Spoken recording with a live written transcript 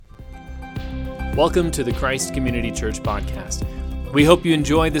Welcome to the Christ Community Church podcast. We hope you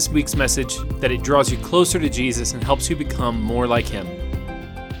enjoy this week's message, that it draws you closer to Jesus and helps you become more like him.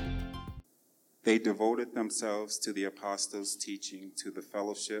 They devoted themselves to the apostles' teaching, to the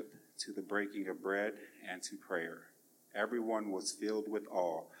fellowship, to the breaking of bread, and to prayer. Everyone was filled with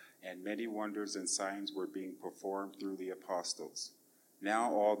awe, and many wonders and signs were being performed through the apostles.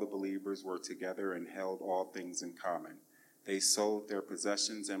 Now all the believers were together and held all things in common. They sold their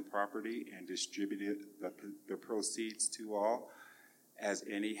possessions and property and distributed the proceeds to all as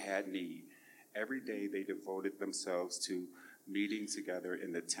any had need. Every day they devoted themselves to meeting together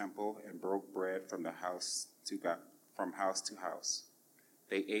in the temple and broke bread from house to house.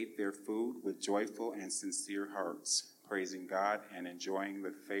 They ate their food with joyful and sincere hearts, praising God and enjoying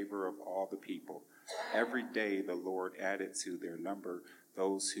the favor of all the people. Every day the Lord added to their number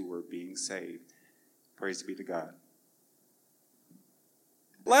those who were being saved. Praise be to God.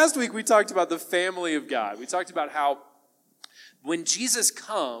 Last week we talked about the family of God. We talked about how when Jesus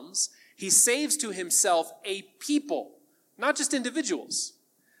comes, he saves to himself a people, not just individuals.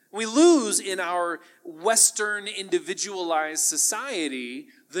 We lose in our Western individualized society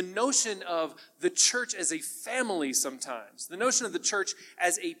the notion of the church as a family sometimes, the notion of the church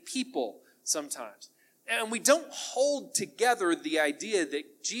as a people sometimes. And we don't hold together the idea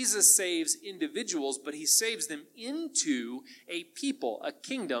that Jesus saves individuals, but he saves them into a people, a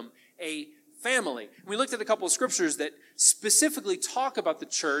kingdom, a family. We looked at a couple of scriptures that specifically talk about the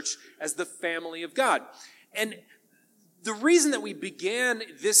church as the family of God. And the reason that we began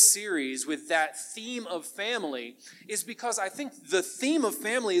this series with that theme of family is because I think the theme of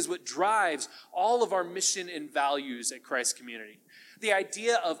family is what drives all of our mission and values at Christ Community. The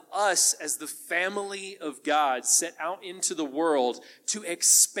idea of us as the family of God set out into the world to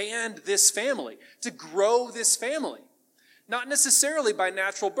expand this family, to grow this family. Not necessarily by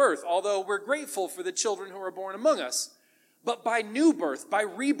natural birth, although we're grateful for the children who are born among us, but by new birth, by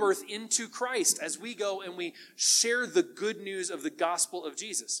rebirth into Christ as we go and we share the good news of the gospel of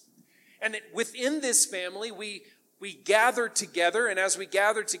Jesus. And that within this family, we gather together, and as we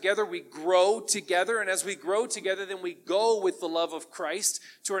gather together, we grow together, and as we grow together, then we go with the love of Christ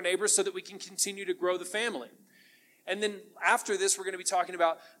to our neighbors so that we can continue to grow the family. And then after this, we're going to be talking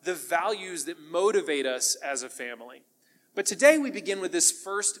about the values that motivate us as a family. But today we begin with this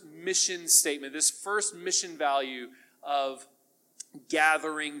first mission statement, this first mission value of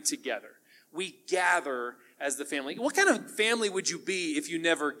gathering together. We gather as the family. What kind of family would you be if you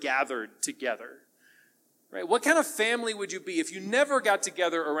never gathered together? Right? What kind of family would you be if you never got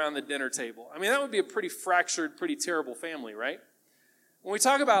together around the dinner table? I mean, that would be a pretty fractured, pretty terrible family, right? When we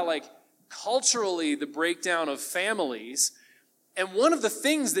talk about, culturally the breakdown of families, and one of the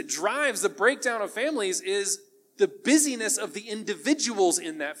things that drives the breakdown of families is the busyness of the individuals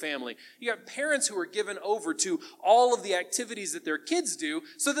in that family. You got parents who are given over to all of the activities that their kids do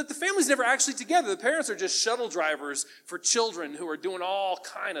so that the family's never actually together. The parents are just shuttle drivers for children who are doing all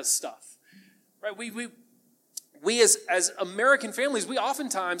kind of stuff. Right? We as American families, we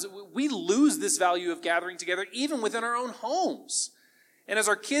oftentimes lose this value of gathering together even within our own homes. And as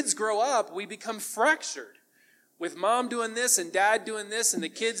our kids grow up, we become fractured with mom doing this and dad doing this and the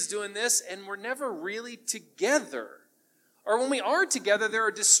kids doing this, and we're never really together. Or when we are together, there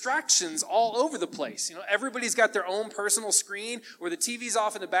are distractions all over the place. You know, everybody's got their own personal screen or the TV's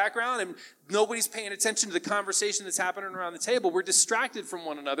off in the background and nobody's paying attention to the conversation that's happening around the table. We're distracted from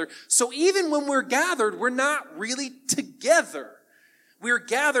one another. So even when we're gathered, we're not really together. We're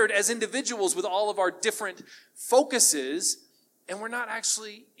gathered as individuals with all of our different focuses, and we're not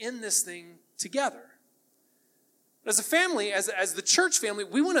actually in this thing together. As a family, as the church family,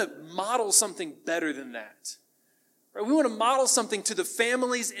 we want to model something better than that. Right? We want to model something to the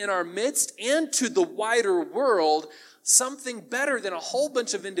families in our midst and to the wider world, something better than a whole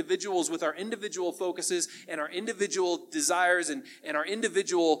bunch of individuals with our individual focuses and our individual desires and our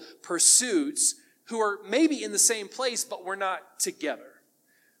individual pursuits who are maybe in the same place, but we're not together.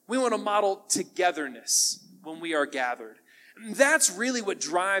 We want to model togetherness when we are gathered. And that's really what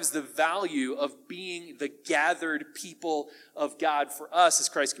drives the value of being the gathered people of God for us as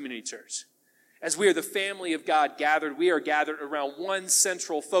Christ Community Church. As we are the family of God gathered, we are gathered around one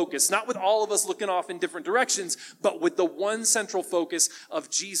central focus, not with all of us looking off in different directions, but with the one central focus of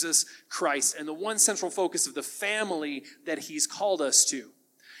Jesus Christ and the one central focus of the family that he's called us to.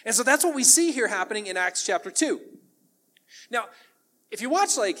 And so that's what we see here happening in Acts chapter 2. Now, if you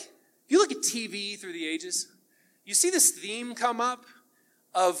watch, if you look at TV through the ages, you see this theme come up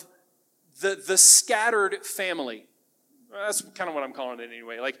of the scattered family. That's kind of what I'm calling it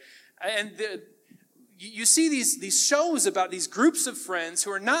anyway. You see these shows about these groups of friends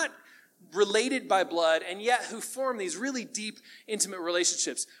who are not related by blood, and yet who form these really deep, intimate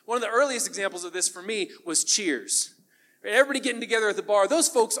relationships. One of the earliest examples of this for me was Cheers. Everybody getting together at the bar. Those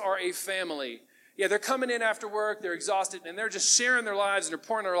folks are a family. Yeah, they're coming in after work, they're exhausted, and they're just sharing their lives and they're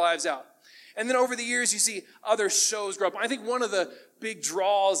pouring their lives out. And then over the years, you see other shows grow up. I think one of the big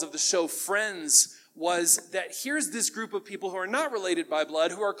draws of the show Friends was that here's this group of people who are not related by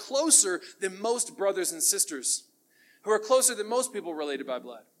blood, who are closer than most brothers and sisters, who are closer than most people related by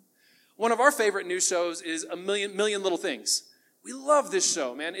blood. One of our favorite new shows is A Million Little Things. We love this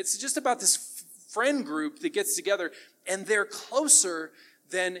show, man. It's just about this friend group that gets together, and they're closer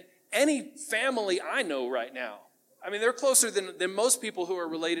than any family I know right now. I mean, they're closer than most people who are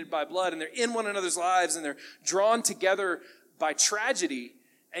related by blood, and they're in one another's lives, and they're drawn together by tragedy,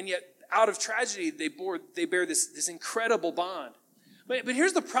 and yet out of tragedy, they bear this incredible bond. But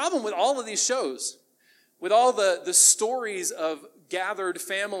here's the problem with all of these shows, with all the stories of gathered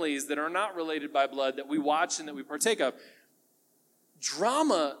families that are not related by blood that we watch and that we partake of.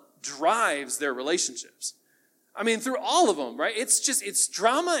 Drama drives their relationships. I mean, through all of them, right? It's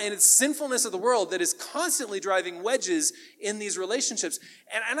drama and it's sinfulness of the world that is constantly driving wedges in these relationships.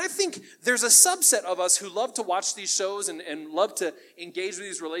 And I think there's a subset of us who love to watch these shows and love to engage with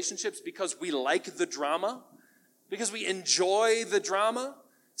these relationships because we like the drama, because we enjoy the drama.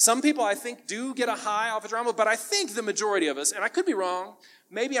 Some people, I think, do get a high off of drama, but I think the majority of us, and I could be wrong,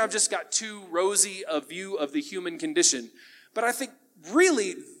 maybe I've just got too rosy a view of the human condition, but I think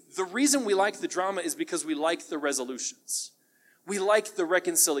really the reason we like the drama is because we like the resolutions. We like the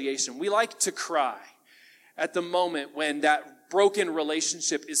reconciliation. We like to cry at the moment when that broken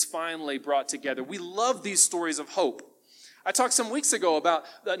relationship is finally brought together. We love these stories of hope. I talked some weeks ago about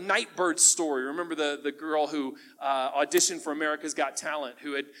the Nightbird story. Remember the girl who auditioned for America's Got Talent,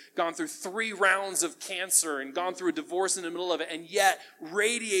 who had gone through 3 rounds of cancer and gone through a divorce in the middle of it, and yet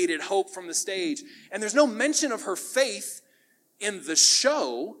radiated hope from the stage. And there's no mention of her faith in the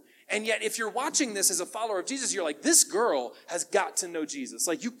show, and yet if you're watching this as a follower of Jesus, you're like, this girl has got to know Jesus.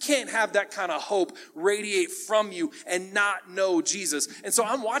 Like, you can't have that kind of hope radiate from you and not know Jesus. And so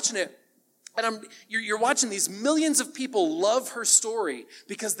I'm watching it, and you're watching these millions of people love her story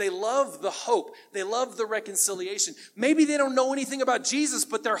because they love the hope. They love the reconciliation. Maybe they don't know anything about Jesus,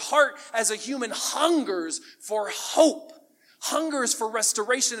 but their heart as a human hungers for hope, hungers for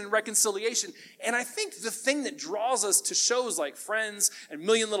restoration and reconciliation. And I think the thing that draws us to shows like Friends and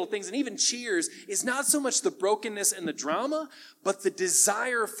Million Little Things and even Cheers is not so much the brokenness and the drama, but the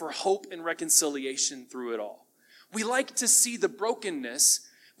desire for hope and reconciliation through it all. We like to see the brokenness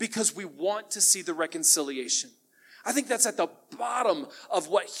because we want to see the reconciliation. I think that's at the bottom of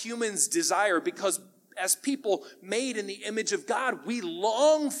what humans desire, because as people made in the image of God, we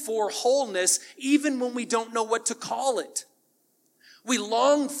long for wholeness even when we don't know what to call it. We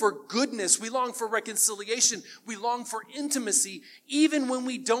long for goodness. We long for reconciliation. We long for intimacy even when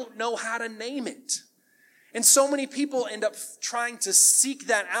we don't know how to name it. And so many people end up trying to seek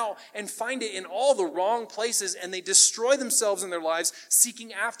that out and find it in all the wrong places, and they destroy themselves in their lives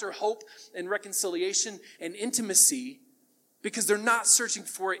seeking after hope and reconciliation and intimacy because they're not searching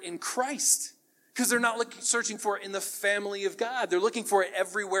for it in Christ, because they're not searching for it in the family of God. They're looking for it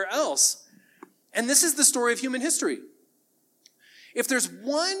everywhere else. And this is the story of human history. If there's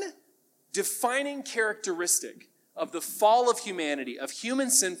one defining characteristic of the fall of humanity, of human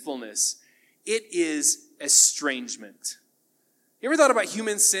sinfulness, it is estrangement. You ever thought about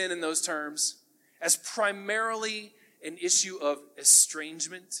human sin in those terms as primarily an issue of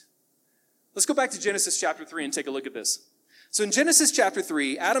estrangement? Let's go back to Genesis chapter 3 and take a look at this. So in Genesis chapter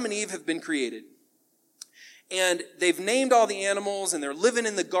 3, Adam and Eve have been created. And they've named all the animals, and they're living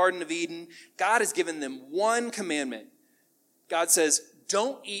in the Garden of Eden. God has given them one commandment. God says,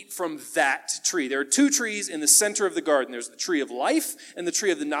 don't eat from that tree. There are 2 trees in the center of the garden. There's the tree of life and the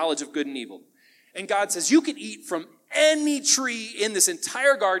tree of the knowledge of good and evil. And God says, you can eat from any tree in this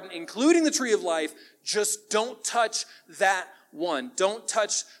entire garden, including the tree of life. Just don't touch that one. Don't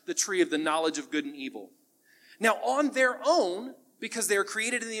touch the tree of the knowledge of good and evil. Now, on their own, because they are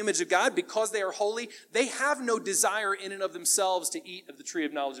created in the image of God, because they are holy, they have no desire in and of themselves to eat of the tree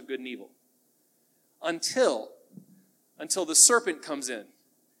of knowledge of good and evil. Until the serpent comes in.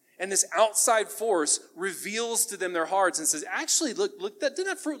 And this outside force reveals to them their hearts and says, actually, look, didn't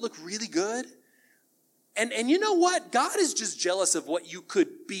that fruit look really good? And you know what? God is just jealous of what you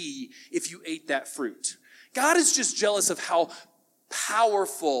could be if you ate that fruit. God is just jealous of how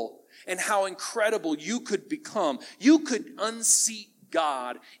powerful and how incredible you could become. You could unseat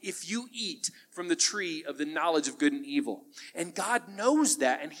God if you eat from the tree of the knowledge of good and evil. And God knows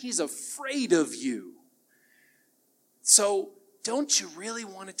that, and he's afraid of you. So don't you really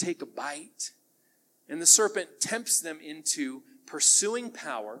want to take a bite? And the serpent tempts them into pursuing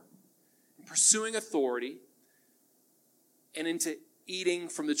power, pursuing authority, and into eating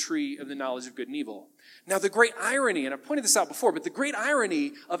from the tree of the knowledge of good and evil. Now, the great irony, and I've pointed this out before, but the great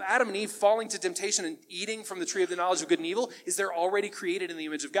irony of Adam and Eve falling to temptation and eating from the tree of the knowledge of good and evil is they're already created in the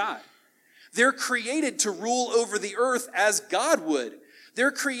image of God. They're created to rule over the earth as God would.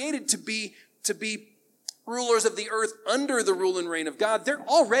 They're created to be rulers of the earth under the rule and reign of God. They're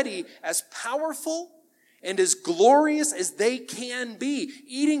already as powerful and as glorious as they can be.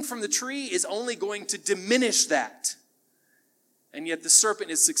 Eating from the tree is only going to diminish that. And yet the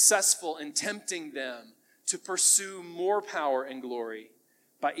serpent is successful in tempting them to pursue more power and glory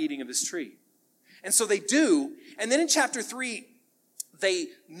by eating of this tree. And so they do. And then in chapter 3, they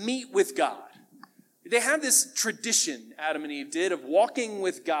meet with God. They have this tradition, Adam and Eve did, of walking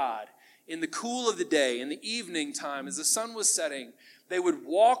with God in the cool of the day, in the evening time, as the sun was setting. They would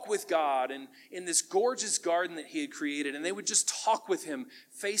walk with God in this gorgeous garden that he had created, and they would just talk with him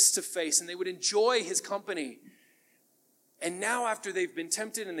face to face, and they would enjoy his company. And now after they've been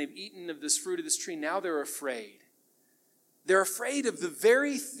tempted and they've eaten of this fruit of this tree, now they're afraid. They're afraid of the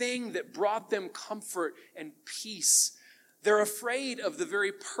very thing that brought them comfort and peace. They're afraid of the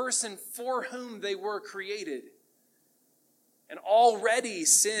very person for whom they were created. And already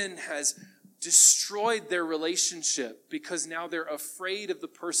sin has destroyed their relationship because now they're afraid of the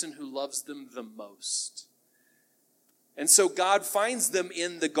person who loves them the most. And so God finds them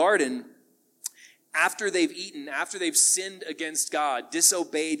in the garden after they've eaten, after they've sinned against God,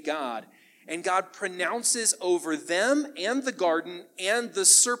 disobeyed God. And God pronounces over them and the garden and the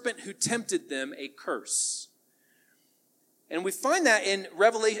serpent who tempted them a curse. And we find that in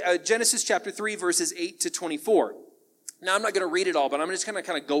Genesis chapter 3, verses 8 to 24. Now, I'm not going to read it all, but I'm just going to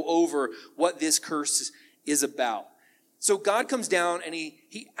kind of go over what this curse is about. So God comes down and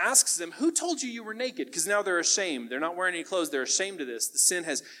he asks them, who told you you were naked? Because now they're ashamed. They're not wearing any clothes. They're ashamed of this. The sin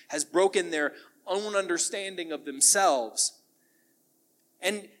has broken their own understanding of themselves.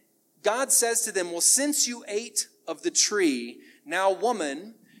 And God says to them, well, since you ate of the tree, now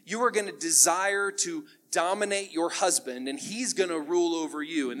woman, you are going to desire to dominate your husband, and he's going to rule over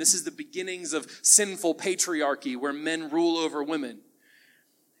you. And this is the beginnings of sinful patriarchy where men rule over women.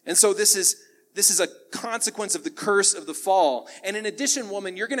 And so this is a consequence of the curse of the fall. And in addition,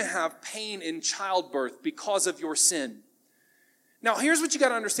 woman, you're going to have pain in childbirth because of your sin. Now, here's what you got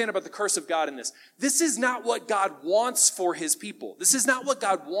to understand about the curse of God in this. This is not what God wants for his people. This is not what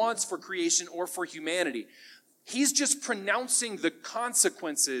God wants for creation or for humanity. He's just pronouncing the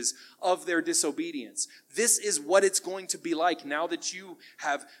consequences of their disobedience. This is what it's going to be like now that you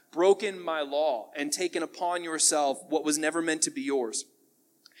have broken my law and taken upon yourself what was never meant to be yours.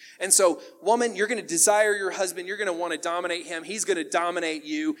 And so, woman, you're going to desire your husband. You're going to want to dominate him. He's going to dominate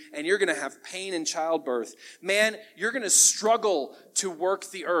you, and you're going to have pain in childbirth. Man, you're going to struggle to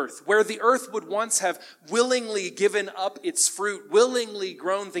work the earth. Where the earth would once have willingly given up its fruit, willingly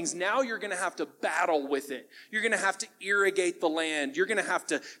grown things, now you're going to have to battle with it. You're going to have to irrigate the land. You're going to have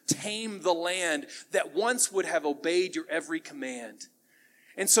to tame the land that once would have obeyed your every command.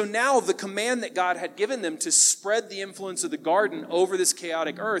 And so now the command that God had given them to spread the influence of the garden over this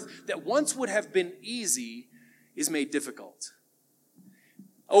chaotic earth that once would have been easy is made difficult.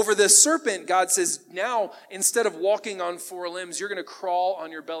 Over the serpent, God says, now instead of walking on four limbs, you're going to crawl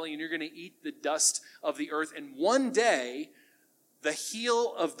on your belly and you're going to eat the dust of the earth. And one day, the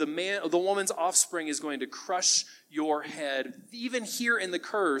heel of the woman's offspring is going to crush your head. Even here in the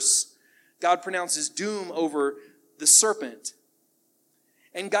curse, God pronounces doom over the serpent.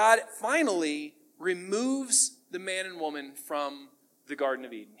 And God finally removes the man and woman from the Garden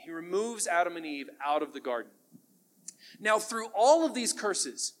of Eden. He removes Adam and Eve out of the garden. Now, through all of these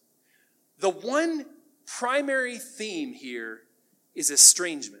curses, the one primary theme here is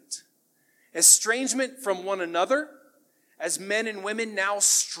estrangement. Estrangement from one another, as men and women now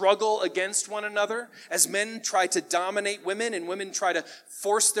struggle against one another, as men try to dominate women and women try to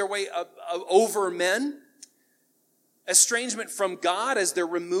force their way over men. Estrangement from God as they're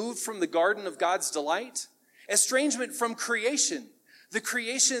removed from the garden of God's delight. Estrangement from creation. The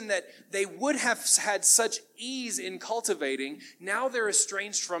creation that they would have had such ease in cultivating, now they're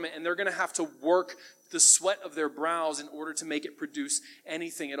estranged from it and they're going to have to work the sweat of their brows in order to make it produce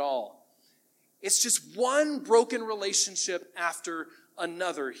anything at all. It's just one broken relationship after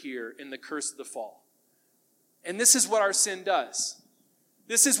another here in the curse of the fall. And this is what our sin does.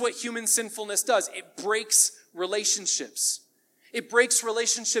 This is what human sinfulness does. It breaks relationships. It breaks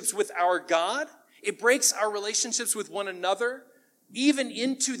relationships with our God. It breaks our relationships with one another, even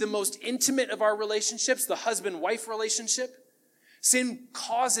into the most intimate of our relationships, the husband-wife relationship. Sin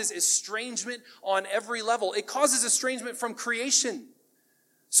causes estrangement on every level. It causes estrangement from creation.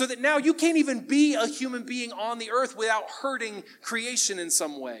 So that now you can't even be a human being on the earth without hurting creation in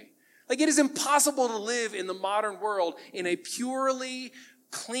some way. Like, it is impossible to live in the modern world in a purely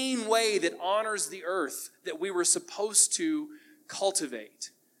clean way that honors the earth that we were supposed to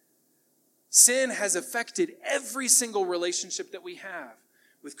cultivate. Sin has affected every single relationship that we have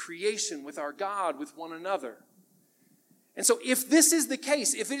with creation, with our God, with one another. And so if this is the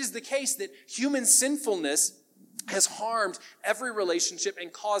case, if it is the case that human sinfulness has harmed every relationship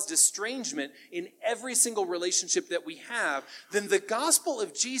and caused estrangement in every single relationship that we have, then the gospel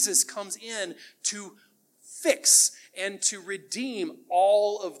of Jesus comes in to fix and to redeem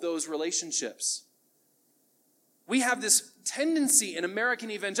all of those relationships. We have this tendency in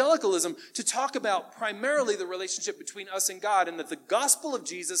American evangelicalism to talk about primarily the relationship between us and God, and that the gospel of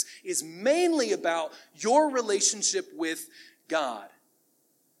Jesus is mainly about your relationship with God.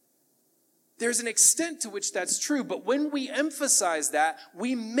 There's an extent to which that's true, but when we emphasize that,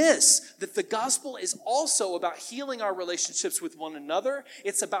 we miss that the gospel is also about healing our relationships with one another.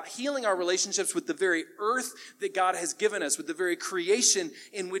 It's about healing our relationships with the very earth that God has given us, with the very creation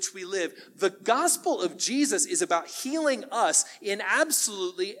in which we live. The gospel of Jesus is about healing us in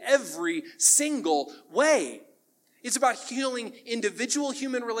absolutely every single way. It's about healing individual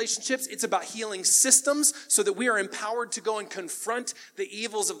human relationships. It's about healing systems so that we are empowered to go and confront the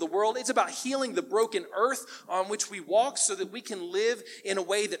evils of the world. It's about healing the broken earth on which we walk so that we can live in a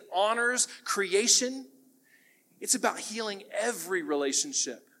way that honors creation. It's about healing every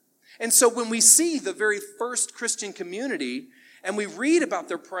relationship. And so when we see the very first Christian community and we read about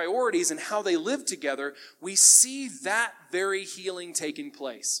their priorities and how they live together, we see that very healing taking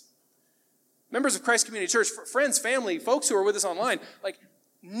place. Members of Christ Community Church, friends, family, folks who are with us online, like,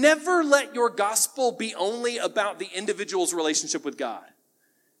 never let your gospel be only about the individual's relationship with God.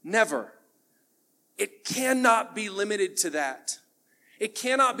 Never. It cannot be limited to that. It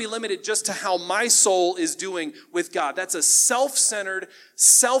cannot be limited just to how my soul is doing with God. That's a self-centered,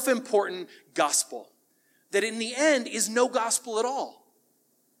 self-important gospel that in the end is no gospel at all.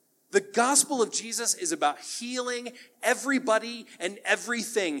 The gospel of Jesus is about healing everybody and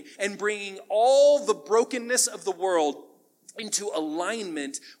everything and bringing all the brokenness of the world into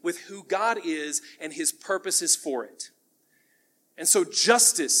alignment with who God is and his purposes for it. And so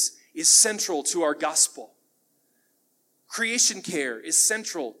justice is central to our gospel. Creation care is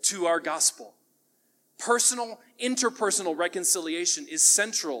central to our gospel. Personal, interpersonal reconciliation is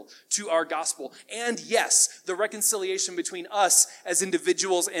central to our gospel. And yes, the reconciliation between us as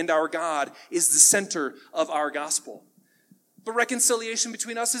individuals and our God is the center of our gospel. But reconciliation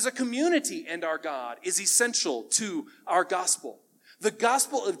between us as a community and our God is essential to our gospel. The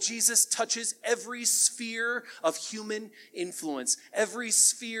gospel of Jesus touches every sphere of human influence, every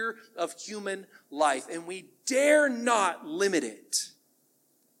sphere of human life, and we dare not limit it.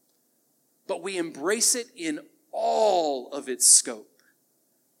 But we embrace it in all of its scope.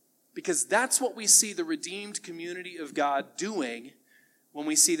 Because that's what we see the redeemed community of God doing when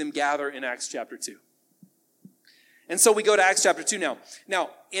we see them gather in Acts chapter 2. And so we go to Acts chapter 2 now.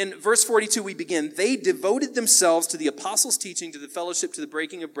 Now, in verse 42 we begin, they devoted themselves to the apostles' teaching, to the fellowship, to the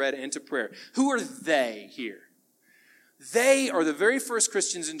breaking of bread, and to prayer. Who are they here? They are the very first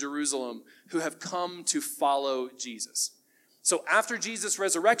Christians in Jerusalem who have come to follow Jesus. So after Jesus'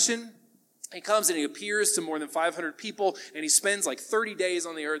 resurrection, he comes and he appears to more than 500 people, and he spends like 30 days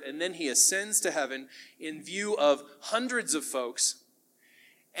on the earth, and then he ascends to heaven in view of hundreds of folks.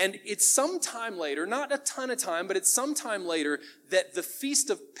 And it's sometime later, not a ton of time, but it's sometime later that the Feast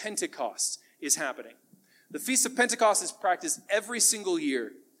of Pentecost is happening. The Feast of Pentecost is practiced every single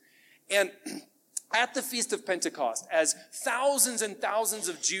year. And at the Feast of Pentecost, as thousands and thousands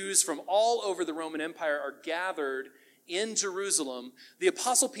of Jews from all over the Roman Empire are gathered in Jerusalem, the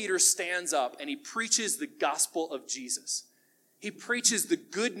Apostle Peter stands up and he preaches the gospel of Jesus. He preaches the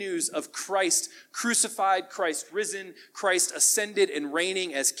good news of Christ crucified, Christ risen, Christ ascended and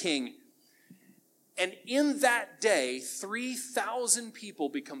reigning as king. And in that day, 3,000 people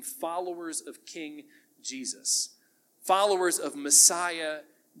become followers of King Jesus, followers of Messiah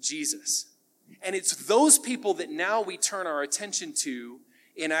Jesus. And it's those people that now we turn our attention to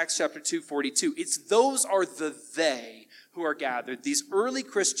in Acts chapter 2:42. Those are the they who are gathered, these early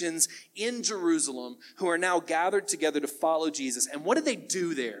Christians in Jerusalem who are now gathered together to follow Jesus. And what did they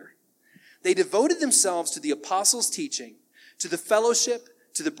do there? They devoted themselves to the apostles' teaching, to the fellowship,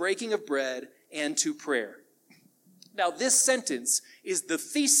 to the breaking of bread, and to prayer. Now, this sentence is the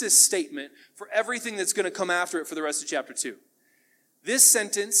thesis statement for everything that's going to come after it for the rest of chapter 2. This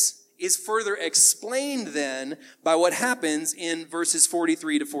sentence is further explained then by what happens in verses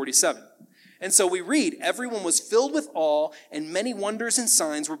 43 to 47. And so we read, everyone was filled with awe, and many wonders and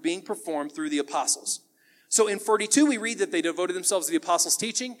signs were being performed through the apostles. So in 42, we read that they devoted themselves to the apostles'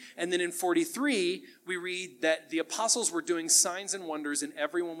 teaching. And then in 43, we read that the apostles were doing signs and wonders, and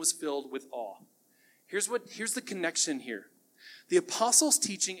everyone was filled with awe. Here's the connection here. The apostles'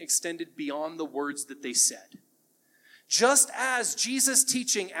 teaching extended beyond the words that they said. Just as Jesus'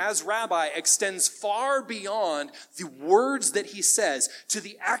 teaching as rabbi extends far beyond the words that he says, to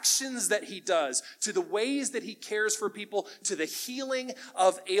the actions that he does, to the ways that he cares for people, to the healing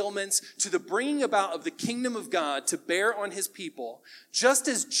of ailments, to the bringing about of the kingdom of God to bear on his people, just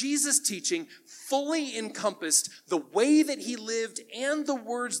as Jesus' teaching fully encompassed the way that he lived and the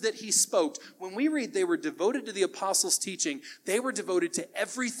words that he spoke, when we read they were devoted to the apostles' teaching, they were devoted to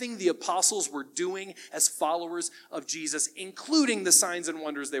everything the apostles were doing as followers of Jesus, including the signs and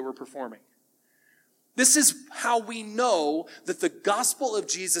wonders they were performing. This is how we know that the gospel of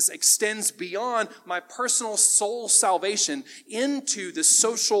Jesus extends beyond my personal soul salvation into the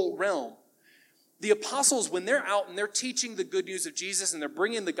social realm. The apostles, when they're out and they're teaching the good news of Jesus and they're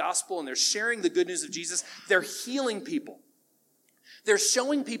bringing the gospel and they're sharing the good news of Jesus, they're healing people. They're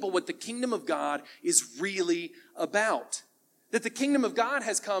showing people what the kingdom of God is really about. That the kingdom of God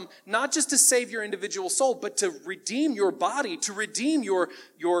has come not just to save your individual soul, but to redeem your body, to redeem your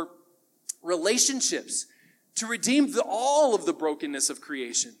relationships, to redeem all of the brokenness of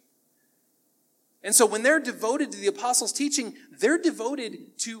creation. And so when they're devoted to the apostles' teaching, they're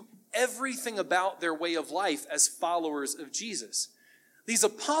devoted to everything about their way of life as followers of Jesus. These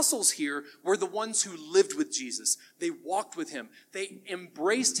apostles here were the ones who lived with Jesus. They walked with him. They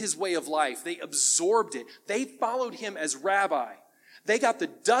embraced his way of life. They absorbed it. They followed him as rabbi. They got the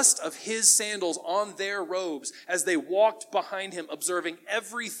dust of his sandals on their robes as they walked behind him, observing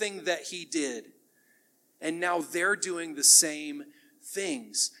everything that he did. And now they're doing the same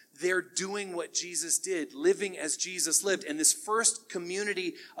things. They're doing what Jesus did, living as Jesus lived. And this first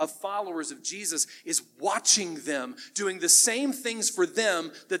community of followers of Jesus is watching them, doing the same things for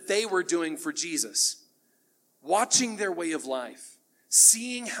them that they were doing for Jesus. Watching their way of life,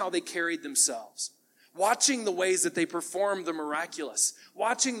 seeing how they carried themselves, watching the ways that they performed the miraculous,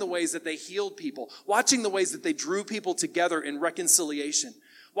 watching the ways that they healed people, watching the ways that they drew people together in reconciliation,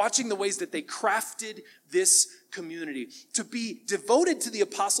 watching the ways that they crafted this community. To be devoted to the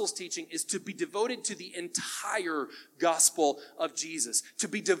apostles' teaching is to be devoted to the entire gospel of Jesus. To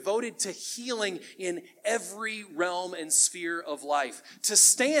be devoted to healing in every realm and sphere of life. To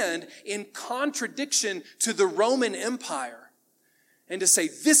stand in contradiction to the Roman Empire. And to say,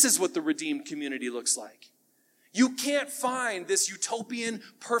 this is what the redeemed community looks like. You can't find this utopian,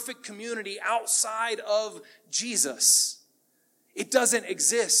 perfect community outside of Jesus. It doesn't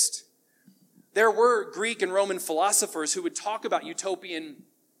exist. There were Greek and Roman philosophers who would talk about utopian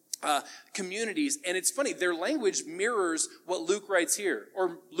communities. And it's funny, their language mirrors what Luke writes here,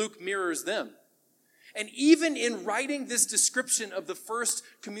 or Luke mirrors them. And even in writing this description of the first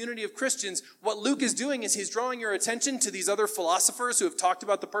community of Christians, what Luke is doing is he's drawing your attention to these other philosophers who have talked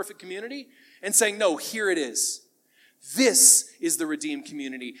about the perfect community and saying, no, here it is. This is the redeemed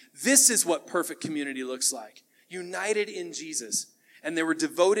community. This is what perfect community looks like. United in Jesus. And they were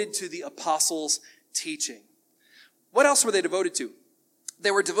devoted to the apostles' teaching. What else were they devoted to?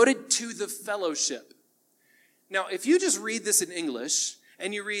 They were devoted to the fellowship. Now, if you just read this in English,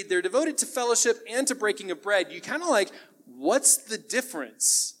 and you read they're devoted to fellowship and to breaking of bread, you kind of like, what's the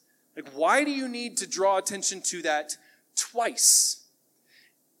difference? Like, why do you need to draw attention to that twice?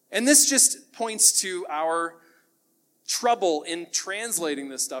 And this just points to our trouble in translating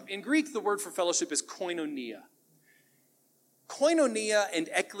this stuff. In Greek, the word for fellowship is koinonia. Koinonia and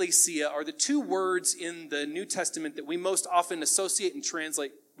ekklesia are the two words in the New Testament that we most often associate and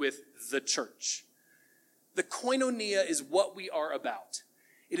translate with the church. The koinonia is what we are about.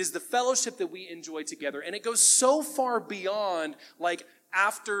 It is the fellowship that we enjoy together. And it goes so far beyond like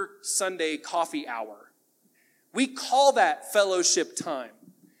after Sunday coffee hour. We call that fellowship time.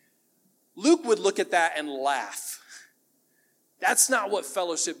 Luke would look at that and laugh. That's not what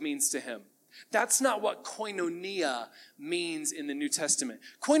fellowship means to him. That's not what koinonia means in the New Testament.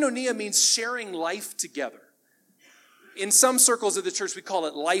 Koinonia means sharing life together. In some circles of the church, we call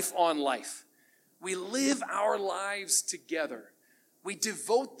it life on life. We live our lives together. We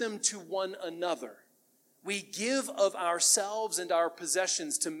devote them to one another. We give of ourselves and our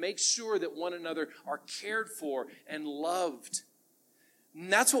possessions to make sure that one another are cared for and loved.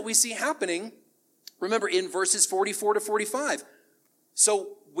 And that's what we see happening, remember, in verses 44 to 45.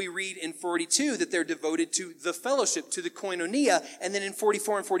 So we read in 42 that they're devoted to the fellowship, to the koinonia. And then in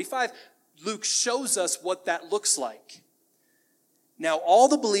 44 and 45, Luke shows us what that looks like. Now all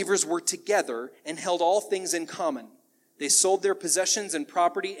the believers were together and held all things in common. They sold their possessions and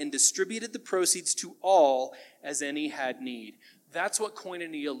property and distributed the proceeds to all as any had need. That's what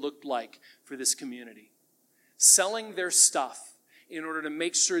koinonia looked like for this community. Selling their stuff in order to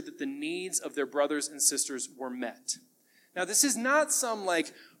make sure that the needs of their brothers and sisters were met. Now, this is not some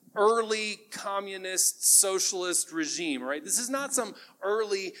early communist socialist regime, right? This is not some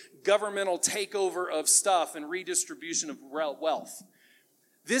early governmental takeover of stuff and redistribution of wealth.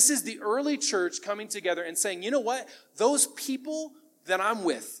 This is the early church coming together and saying, you know what? Those people that I'm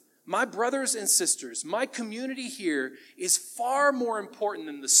with, my brothers and sisters, my community here is far more important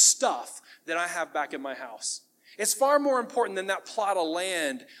than the stuff that I have back at my house. It's far more important than that plot of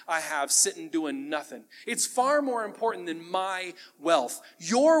land I have sitting doing nothing. It's far more important than my wealth.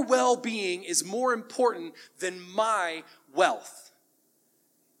 Your well-being is more important than my wealth.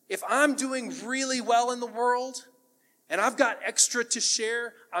 If I'm doing really well in the world and I've got extra to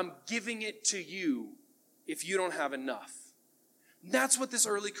share, I'm giving it to you if you don't have enough. That's what this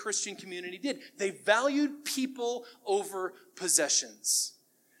early Christian community did. They valued people over possessions.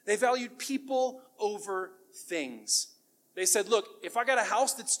 They valued people over things. They said, look, if I got a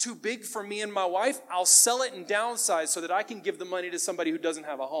house that's too big for me and my wife, I'll sell it and downsize so that I can give the money to somebody who doesn't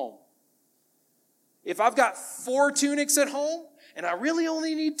have a home. If I've got 4 tunics at home and I really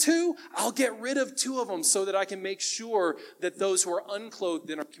only need 2, I'll get rid of 2 of them so that I can make sure that those who are unclothed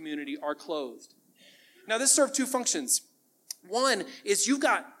in our community are clothed. Now, this served 2 functions. One is you've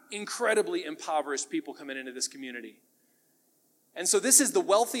got incredibly impoverished people coming into this community. And so this is the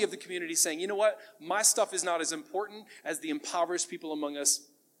wealthy of the community saying, you know what? My stuff is not as important as the impoverished people among us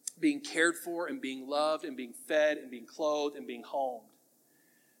being cared for and being loved and being fed and being clothed and being homed.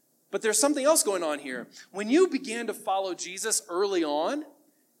 But there's something else going on here. When you began to follow Jesus early on,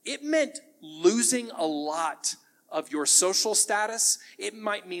 it meant losing a lot of your social status. It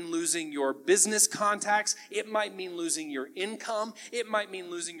might mean losing your business contacts. It might mean losing your income. It might mean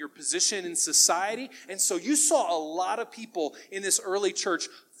losing your position in society. And so you saw a lot of people in this early church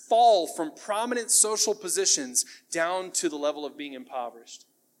fall from prominent social positions down to the level of being impoverished.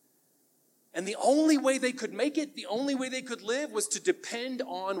 And the only way they could make it, the only way they could live was to depend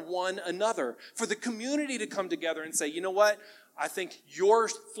on one another. For the community to come together and say, you know what? I think your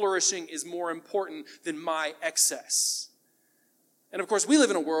flourishing is more important than my excess. And of course, we live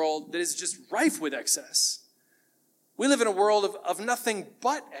in a world that is just rife with excess. We live in a world of nothing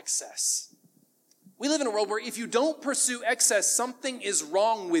but excess. We live in a world where if you don't pursue excess, something is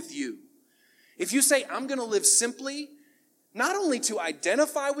wrong with you. If you say, I'm going to live simply, not only to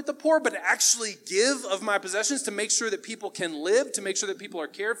identify with the poor, but to actually give of my possessions to make sure that people can live, to make sure that people are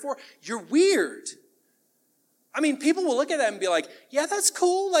cared for, you're weird. I mean, people will look at that and be like, yeah, that's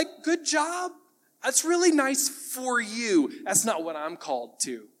cool. Like, good job. That's really nice for you. That's not what I'm called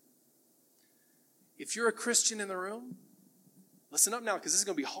to. If you're a Christian in the room, listen up now, because this is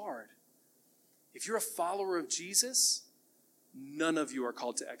going to be hard. If you're a follower of Jesus, none of you are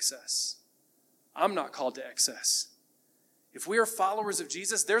called to excess. I'm not called to excess. If we are followers of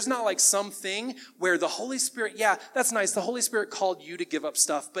Jesus, there's not like something where the Holy Spirit, yeah, that's nice. The Holy Spirit called you to give up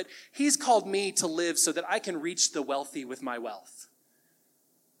stuff, but he's called me to live so that I can reach the wealthy with my wealth.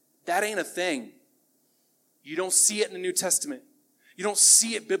 That ain't a thing. You don't see it in the New Testament. You don't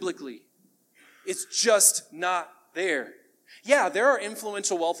see it biblically. It's just not there. Yeah, there are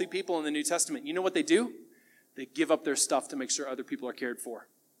influential, wealthy people in the New Testament. You know what they do? They give up their stuff to make sure other people are cared for.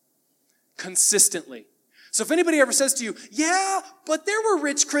 Consistently. So if anybody ever says to you, yeah, but there were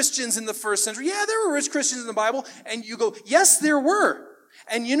rich Christians in the first century. Yeah, there were rich Christians in the Bible. And you go, yes, there were.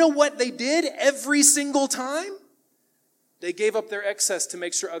 And you know what they did every single time? They gave up their excess to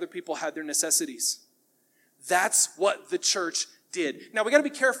make sure other people had their necessities. That's what the church did. Now, we got to be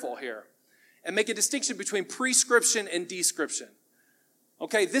careful here and make a distinction between prescription and description.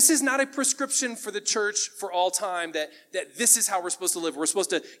 Okay, this is not a prescription for the church for all time that this is how we're supposed to live. We're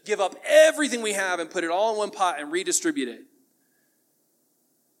supposed to give up everything we have and put it all in one pot and redistribute it.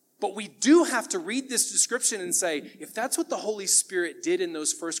 But we do have to read this description and say, if that's what the Holy Spirit did in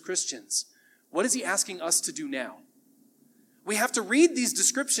those first Christians, what is he asking us to do now? We have to read these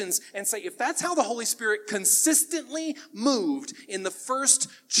descriptions and say, if that's how the Holy Spirit consistently moved in the first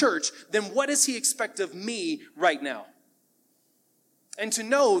church, then what does he expect of me right now? And to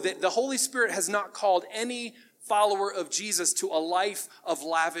know that the Holy Spirit has not called any follower of Jesus to a life of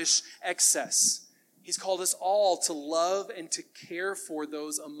lavish excess. He's called us all to love and to care for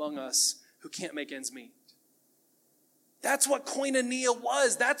those among us who can't make ends meet. That's what koinonia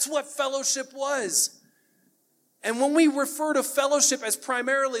was. That's what fellowship was. And when we refer to fellowship as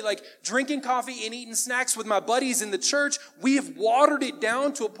primarily like drinking coffee and eating snacks with my buddies in the church, we have watered it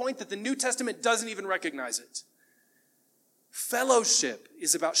down to a point that the New Testament doesn't even recognize it. Fellowship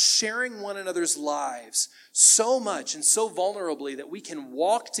is about sharing one another's lives so much and so vulnerably that we can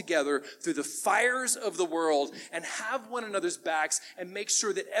walk together through the fires of the world and have one another's backs and make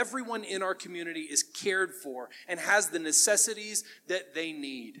sure that everyone in our community is cared for and has the necessities that they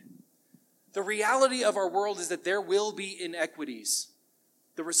need. The reality of our world is that there will be inequities.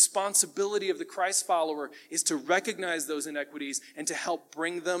 The responsibility of the Christ follower is to recognize those inequities and to help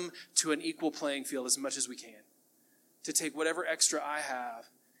bring them to an equal playing field as much as we can. To take whatever extra I have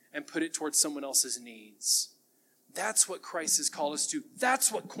and put it towards someone else's needs. That's what Christ has called us to.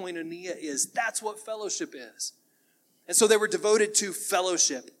 That's what koinonia is. That's what fellowship is. And so they were devoted to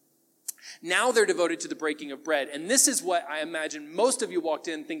fellowship. Now they're devoted to the breaking of bread. And this is what I imagine most of you walked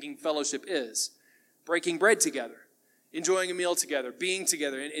in thinking fellowship is. Breaking bread together, enjoying a meal together, being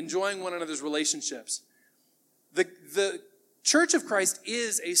together, and enjoying one another's relationships. The Church of Christ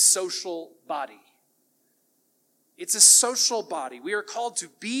is a social body. It's a social body. We are called to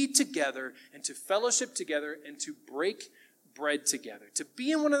be together and to fellowship together and to break bread together, to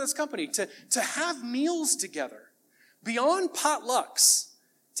be in one another's company, to have meals together, beyond potlucks,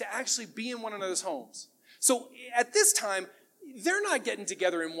 to actually be in one another's homes. So at this time, they're not getting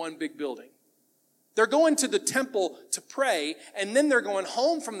together in one big building. They're going to the temple to pray, and then they're going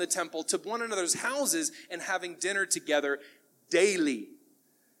home from the temple to one another's houses and having dinner together daily.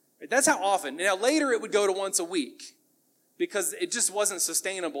 That's how often. Now, later it would go to once a week because it just wasn't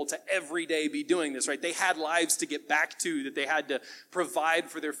sustainable to every day be doing this, right? They had lives to get back to that they had to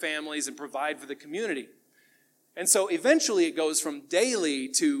provide for their families and provide for the community. And so eventually it goes from daily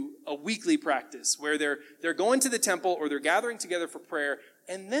to a weekly practice where they're going to the temple or they're gathering together for prayer,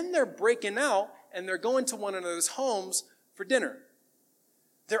 and then they're breaking out and they're going to one another's homes for dinner.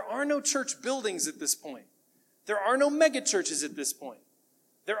 There are no church buildings at this point. There are no mega churches at this point.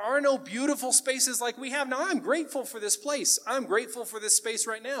 There are no beautiful spaces like we have now. I'm grateful for this place. I'm grateful for this space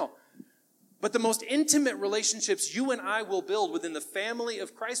right now. But the most intimate relationships you and I will build within the family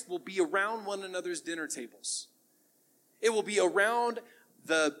of Christ will be around one another's dinner tables. It will be around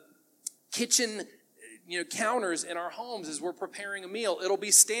the kitchen, counters in our homes as we're preparing a meal. It'll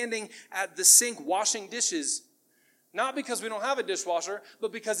be standing at the sink washing dishes. Not because we don't have a dishwasher,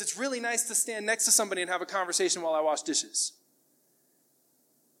 but because it's really nice to stand next to somebody and have a conversation while I wash dishes.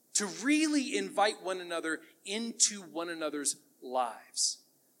 To really invite one another into one another's lives.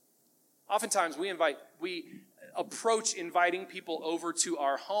 Oftentimes we approach inviting people over to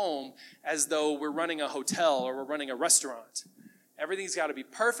our home as though we're running a hotel or we're running a restaurant. Everything's got to be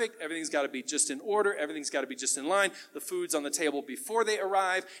perfect. Everything's got to be just in order. Everything's got to be just in line. The food's on the table before they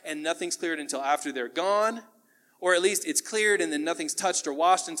arrive, and nothing's cleared until after they're gone. Or at least it's cleared and then nothing's touched or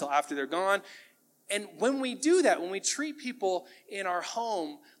washed until after they're gone. And when we do that, when we treat people in our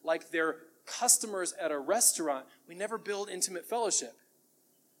home like they're customers at a restaurant, we never build intimate fellowship.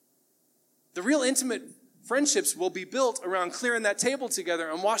 The real intimate friendships will be built around clearing that table together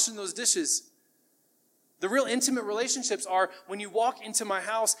and washing those dishes. The real intimate relationships are when you walk into my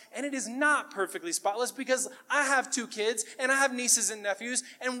house and it is not perfectly spotless because I have 2 kids and I have nieces and nephews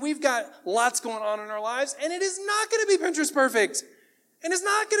and we've got lots going on in our lives and it is not going to be Pinterest perfect and it's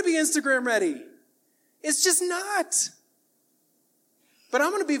not going to be Instagram ready. It's just not. But I'm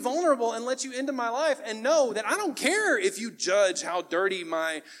going to be vulnerable and let you into my life and know that I don't care if you judge how dirty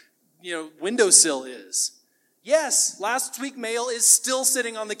my windowsill is. Yes, last week's mail is still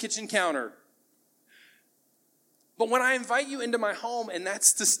sitting on the kitchen counter. But when I invite you into my home and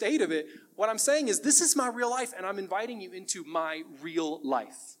that's the state of it, what I'm saying is this is my real life and I'm inviting you into my real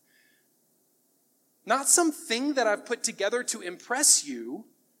life. Not something that I've put together to impress you,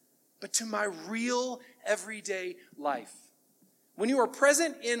 but to my real everyday life. When you are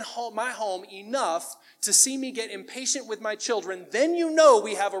present in my home enough to see me get impatient with my children, then you know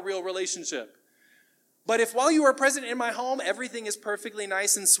we have a real relationship. But if while you are present in my home, everything is perfectly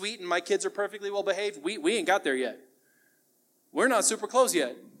nice and sweet and my kids are perfectly well behaved, we ain't got there yet. We're not super close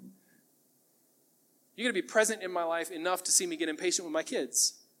yet. You're going to be present in my life enough to see me get impatient with my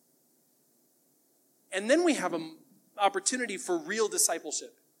kids. And then we have an opportunity for real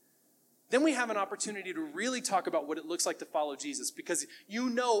discipleship. Then we have an opportunity to really talk about what it looks like to follow Jesus because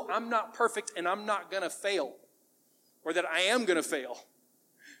I'm not perfect and I'm not going to fail. Or that I am going to fail.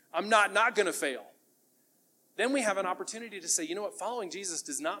 I'm not going to fail. Then we have an opportunity to say, you know what, following Jesus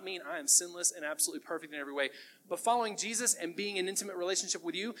does not mean I am sinless and absolutely perfect in every way. But following Jesus and being in intimate relationship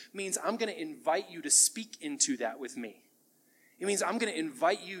with you means I'm going to invite you to speak into that with me. It means I'm going to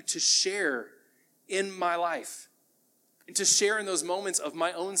invite you to share in my life and to share in those moments of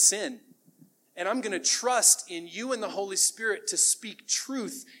my own sin. And I'm going to trust in you and the Holy Spirit to speak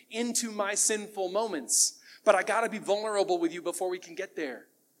truth into my sinful moments. But I got to be vulnerable with you before we can get there.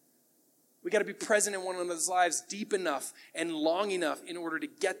 We got to be present in one another's lives deep enough and long enough in order to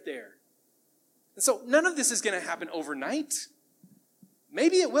get there. And so none of this is going to happen overnight.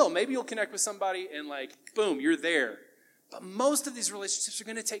 Maybe it will. Maybe you'll connect with somebody and boom, you're there. But most of these relationships are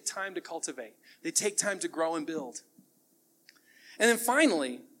going to take time to cultivate. They take time to grow and build. And then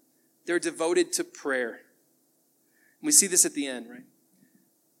finally, they're devoted to prayer. And we see this at the end, right?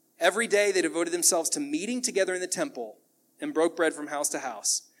 Every day they devoted themselves to meeting together in the temple and broke bread from house to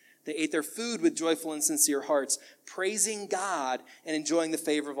house. They ate their food with joyful and sincere hearts, praising God and enjoying the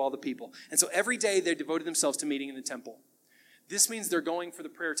favor of all the people. And so every day they devoted themselves to meeting in the temple. This means they're going for the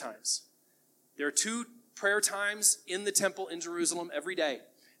prayer times. There are 2 prayer times in the temple in Jerusalem every day.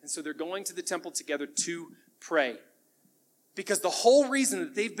 And so they're going to the temple together to pray. Because the whole reason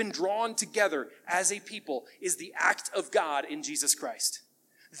that they've been drawn together as a people is the act of God in Jesus Christ.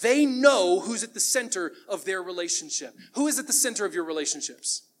 They know who's at the center of their relationship. Who is at the center of your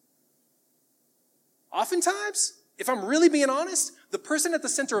relationships? Oftentimes, if I'm really being honest, the person at the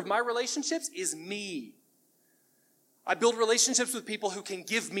center of my relationships is me. I build relationships with people who can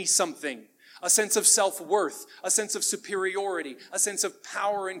give me something, a sense of self-worth, a sense of superiority, a sense of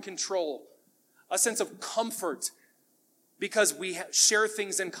power and control, a sense of comfort because we share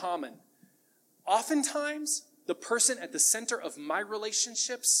things in common. Oftentimes, the person at the center of my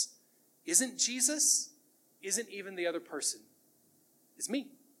relationships isn't Jesus, isn't even the other person. It's me.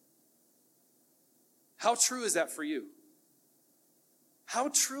 How true is that for you? How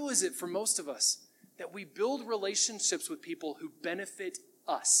true is it for most of us that we build relationships with people who benefit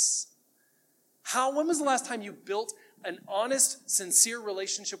us? When was the last time you built an honest, sincere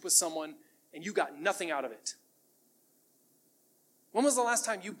relationship with someone and you got nothing out of it? When was the last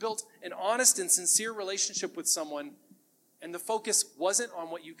time you built an honest and sincere relationship with someone and the focus wasn't on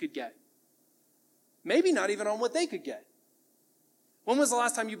what you could get? Maybe not even on what they could get. When was the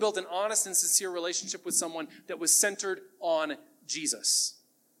last time you built an honest and sincere relationship with someone that was centered on Jesus?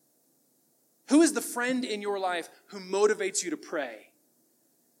 Who is the friend in your life who motivates you to pray?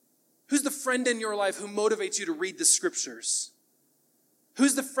 Who's the friend in your life who motivates you to read the scriptures?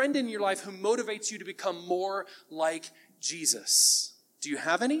 Who's the friend in your life who motivates you to become more like Jesus? Do you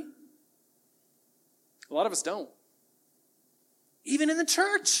have any? A lot of us don't. Even in the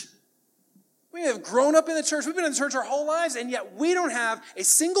church. We have grown up in the church. We've been in the church our whole lives, and yet we don't have a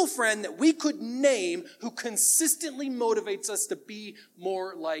single friend that we could name who consistently motivates us to be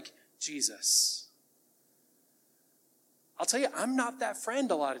more like Jesus. I'll tell you, I'm not that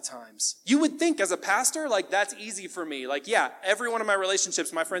friend a lot of times. You would think as a pastor, that's easy for me. Every one of my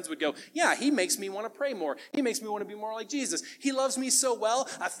relationships, my friends would go, yeah, he makes me want to pray more. He makes me want to be more like Jesus. He loves me so well,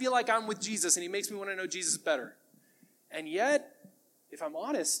 I feel like I'm with Jesus, and he makes me want to know Jesus better. And yet, if I'm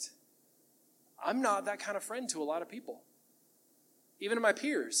honest, I'm not that kind of friend to a lot of people. Even to my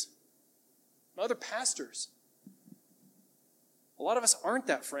peers, my other pastors. A lot of us aren't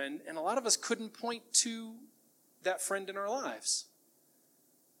that friend, and a lot of us couldn't point to that friend in our lives.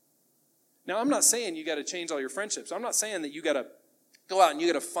 Now, I'm not saying you got to change all your friendships. I'm not saying that you got to go out and you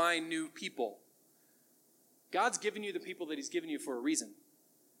got to find new people. God's given you the people that he's given you for a reason.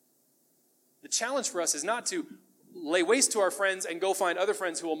 The challenge for us is not to lay waste to our friends and go find other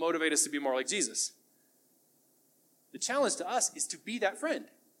friends who will motivate us to be more like Jesus. The challenge to us is to be that friend.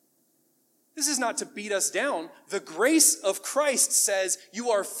 This is not to beat us down. The grace of Christ says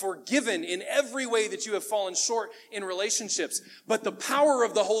you are forgiven in every way that you have fallen short in relationships. But the power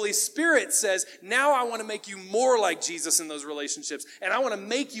of the Holy Spirit says, now I want to make you more like Jesus in those relationships. And I want to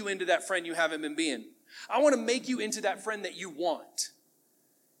make you into that friend you haven't been being. I want to make you into that friend that you want.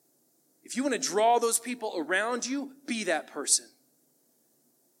 If you want to draw those people around you, be that person.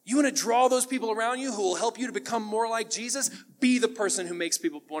 You want to draw those people around you who will help you to become more like Jesus? Be the person who makes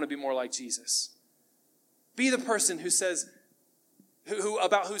people want to be more like Jesus. Be the person who says,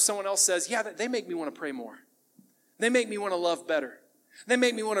 about who someone else says, yeah, they make me want to pray more. They make me want to love better. They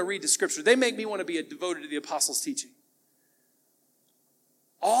make me want to read the scripture. They make me want to be devoted to the apostles' teaching.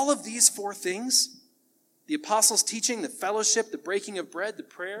 All of these 4 things, the apostles' teaching, the fellowship, the breaking of bread, the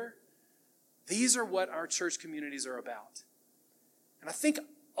prayer, these are what our church communities are about. And I think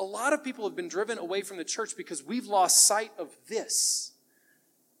a lot of people have been driven away from the church because we've lost sight of this.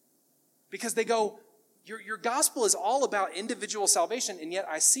 Because they go, your gospel is all about individual salvation, and yet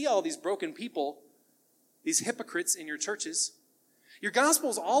I see all these broken people, these hypocrites in your churches. Your gospel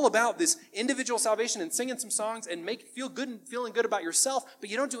is all about this individual salvation and singing some songs and feeling good about yourself, but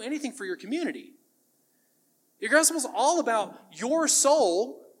you don't do anything for your community. Your gospel is all about your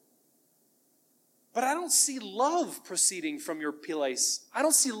soul, but I don't see love proceeding from your place. I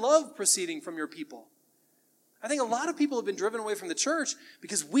don't see love proceeding from your people. I think a lot of people have been driven away from the church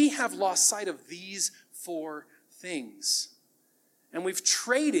because we have lost sight of these four things. And we've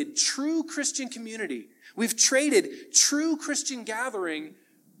traded true Christian community. We've traded true Christian gathering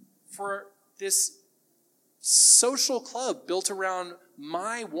for this social club built around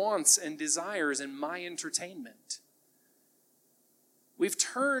my wants and desires and my entertainment. We've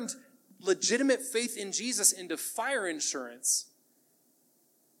turned legitimate faith in Jesus into fire insurance.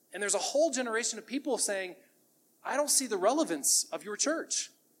 And there's a whole generation of people saying, I don't see the relevance of your church.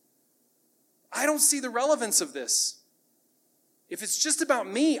 I don't see the relevance of this. If it's just about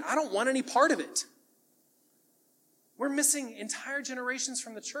me, I don't want any part of it. We're missing entire generations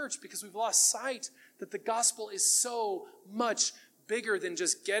from the church because we've lost sight that the gospel is so much bigger than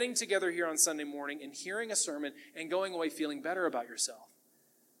just getting together here on Sunday morning and hearing a sermon and going away feeling better about yourself.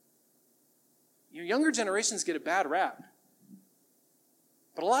 Your younger generations get a bad rap.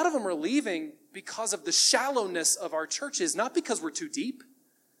 But a lot of them are leaving because of the shallowness of our churches, not because we're too deep.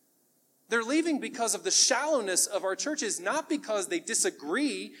 They're leaving because of the shallowness of our churches, not because they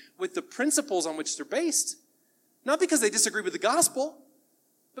disagree with the principles on which they're based, not because they disagree with the gospel,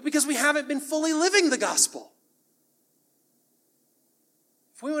 but because we haven't been fully living the gospel.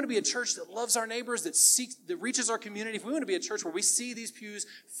 If we want to be a church that loves our neighbors, that reaches our community, if we want to be a church where we see these pews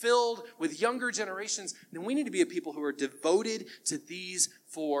filled with younger generations, then we need to be a people who are devoted to these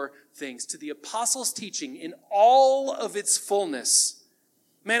four things, to the apostles' teaching in all of its fullness,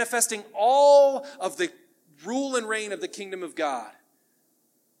 manifesting all of the rule and reign of the kingdom of God,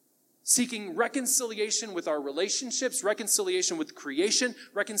 seeking reconciliation with our relationships, reconciliation with creation,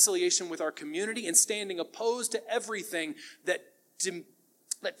 reconciliation with our community, and standing opposed to everything that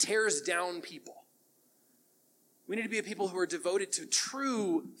tears down people. We need to be a people who are devoted to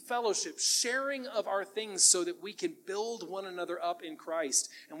true fellowship, sharing of our things so that we can build one another up in Christ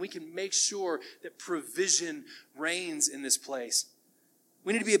and we can make sure that provision reigns in this place.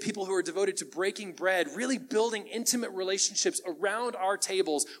 We need to be a people who are devoted to breaking bread, really building intimate relationships around our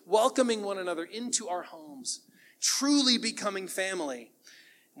tables, welcoming one another into our homes, truly becoming family.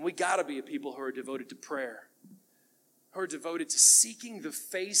 And we got to be a people who are devoted to prayer, who are devoted to seeking the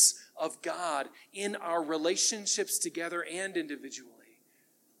face of God in our relationships together and individually,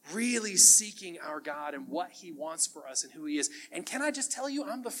 really seeking our God and what he wants for us and who he is. And can I just tell you,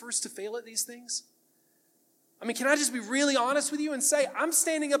 I'm the first to fail at these things. I mean, can I just be really honest with you and say, I'm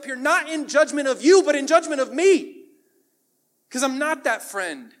standing up here not in judgment of you, but in judgment of me. Because I'm not that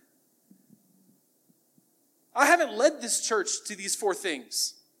friend. I haven't led this church to these four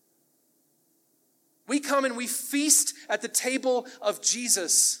things. We come and we feast at the table of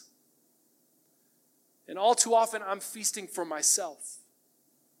Jesus. And all too often, I'm feasting for myself,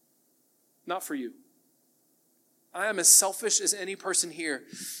 not for you. I am as selfish as any person here.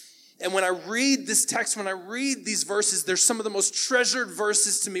 And when I read this text, when I read these verses, they're some of the most treasured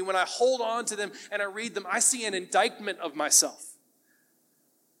verses to me. When I hold on to them and I read them, I see an indictment of myself.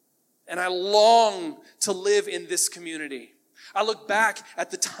 And I long to live in this community. I look back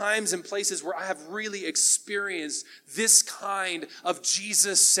at the times and places where I have really experienced this kind of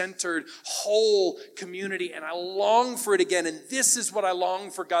Jesus-centered whole community, and I long for it again. And this is what I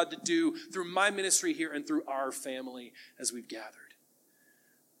long for God to do through my ministry here and through our family as we've gathered.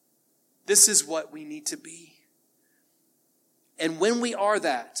 This is what we need to be. And when we are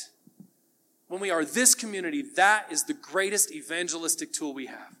that, when we are this community, that is the greatest evangelistic tool we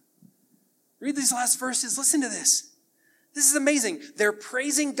have. Read these last verses. Listen to this. This is amazing. They're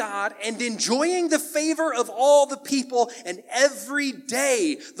praising God and enjoying the favor of all the people, and every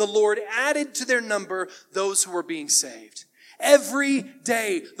day the Lord added to their number those who were being saved. Every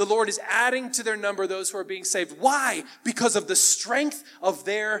day the Lord is adding to their number those who are being saved. Why? Because of the strength of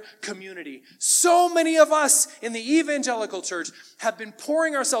their community. So many of us in the evangelical church have been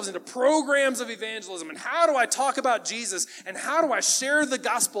pouring ourselves into programs of evangelism. And how do I talk about Jesus? And how do I share the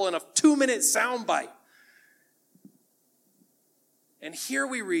gospel in a 2-minute soundbite? And here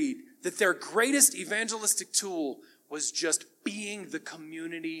we read that their greatest evangelistic tool was just being the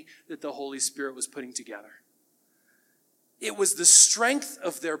community that the Holy Spirit was putting together. It was the strength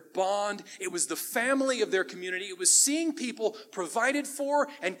of their bond. It was the family of their community. It was seeing people provided for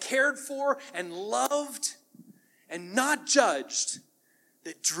and cared for and loved and not judged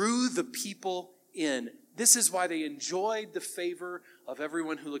that drew the people in. This is why they enjoyed the favor of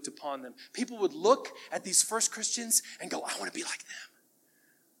everyone who looked upon them. People would look at these first Christians and go, I want to be like them.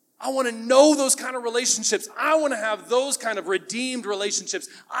 I want to know those kind of relationships. I want to have those kind of redeemed relationships.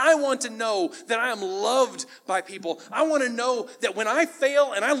 I want to know that I am loved by people. I want to know that when I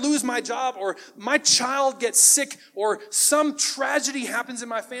fail and I lose my job or my child gets sick or some tragedy happens in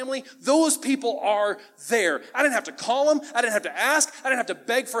my family, those people are there. I didn't have to call them. I didn't have to ask. I didn't have to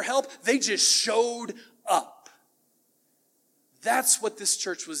beg for help. They just showed up. That's what this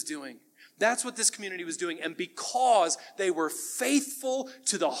church was doing. That's what this community was doing. And because they were faithful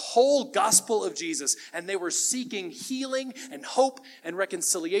to the whole gospel of Jesus, and they were seeking healing and hope and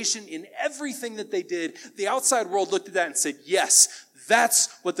reconciliation in everything that they did, the outside world looked at that and said, yes,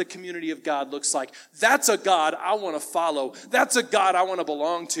 that's what the community of God looks like. That's a God I want to follow. That's a God I want to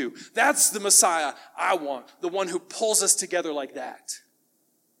belong to. That's the Messiah I want, the one who pulls us together like that.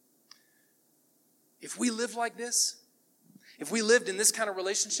 If we lived like this, if we lived in this kind of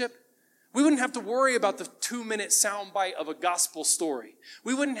relationship, we wouldn't have to worry about the 2-minute soundbite of a gospel story.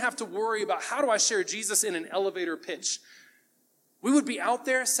 We wouldn't have to worry about how do I share Jesus in an elevator pitch. We would be out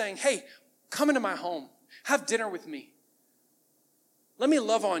there saying, hey, come into my home. Have dinner with me. Let me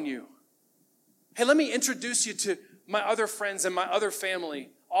love on you. Hey, let me introduce you to my other friends and my other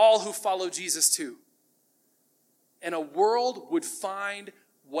family, all who follow Jesus too. And a world would find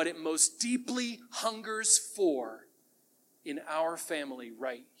what it most deeply hungers for in our family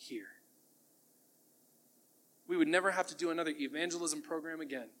right here. We would never have to do another evangelism program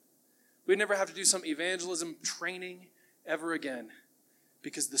again. We'd never have to do some evangelism training ever again,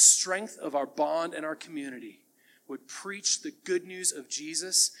 because the strength of our bond and our community would preach the good news of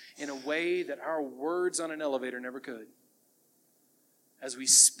Jesus in a way that our words on an elevator never could. As we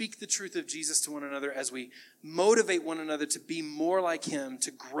speak the truth of Jesus to one another, as we motivate one another to be more like him,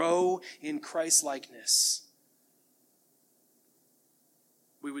 to grow in Christ-likeness,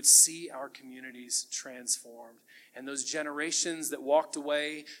 we would see our communities transformed. And those generations that walked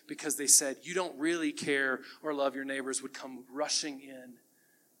away because they said, you don't really care or love your neighbors, would come rushing in,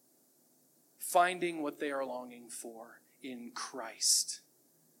 finding what they are longing for in Christ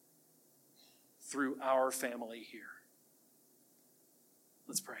through our family here.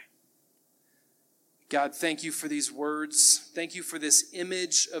 Let's pray. God, thank you for these words. Thank you for this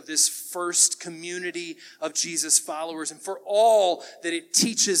image of this first community of Jesus followers and for all that it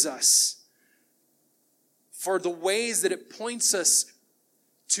teaches us, for the ways that it points us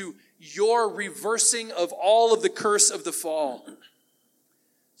to your reversing of all of the curse of the fall.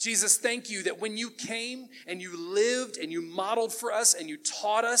 Jesus, thank you that when you came and you lived and you modeled for us and you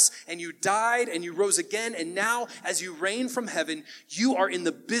taught us and you died and you rose again, and now as you reign from heaven, you are in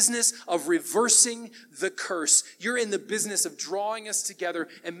the business of reversing the curse. You're in the business of drawing us together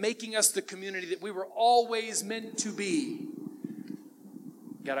and making us the community that we were always meant to be.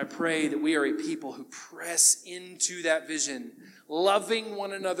 God, I pray that we are a people who press into that vision, loving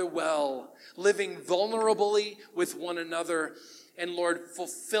one another well, living vulnerably with one another, and Lord,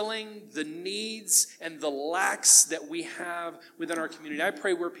 fulfilling the needs and the lacks that we have within our community. I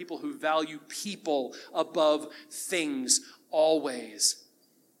pray we're people who value people above things always.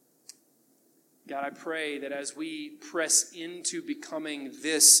 God, I pray that as we press into becoming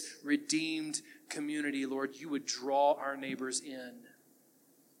this redeemed community, Lord, you would draw our neighbors in.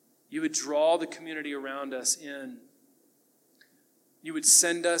 You would draw the community around us in. You would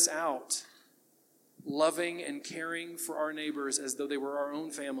send us out, loving and caring for our neighbors as though they were our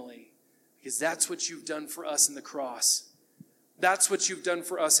own family. Because that's what you've done for us in the cross. That's what you've done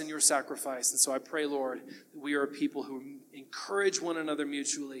for us in your sacrifice. And so I pray, Lord, that we are a people who encourage one another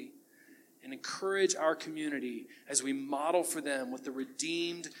mutually and encourage our community as we model for them what the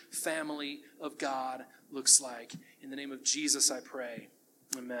redeemed family of God looks like. In the name of Jesus, I pray.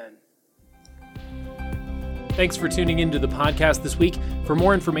 Amen. Thanks for tuning into the podcast this week. For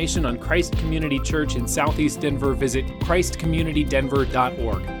more information on Christ Community Church in Southeast Denver, visit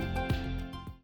christcommunitydenver.org.